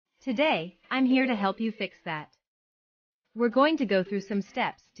Today, I'm here to help you fix that. We're going to go through some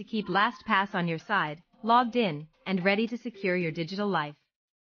steps to keep Lastpass on your side, logged in, and ready to secure your digital life.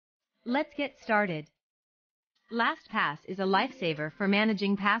 Let's get started. Lastpass is a lifesaver for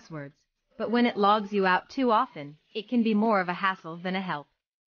managing passwords, but when it logs you out too often, it can be more of a hassle than a help.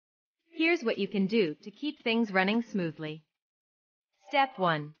 Here's what you can do to keep things running smoothly. Step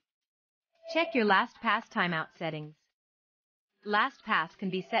 1. Check your Lastpass timeout settings. Lastpass can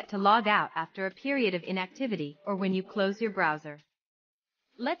be set to log out after a period of inactivity or when you close your browser.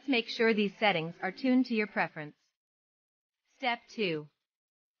 Let's make sure these settings are tuned to your preference. Step 2.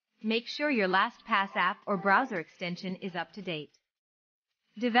 Make sure your Lastpass app or browser extension is up to date.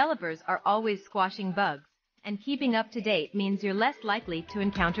 Developers are always squashing bugs, and keeping up to date means you're less likely to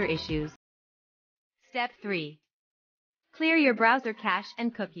encounter issues. Step 3. Clear your browser cache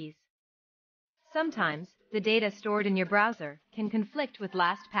and cookies. Sometimes, the data stored in your browser can conflict with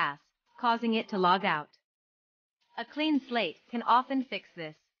Lastpass, causing it to log out. A clean slate can often fix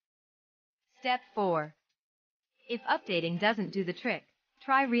this. Step 4. If updating doesn't do the trick,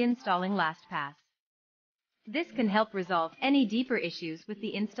 try reinstalling Lastpass. This can help resolve any deeper issues with the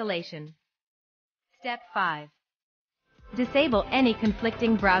installation. Step 5. Disable any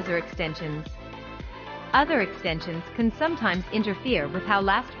conflicting browser extensions. Other extensions can sometimes interfere with how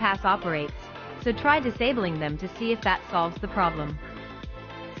Lastpass operates, so try disabling them to see if that solves the problem.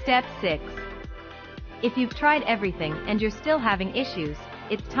 Step 6. If you've tried everything and you're still having issues,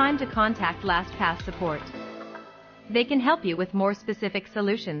 it's time to contact Lastpass support. They can help you with more specific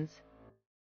solutions.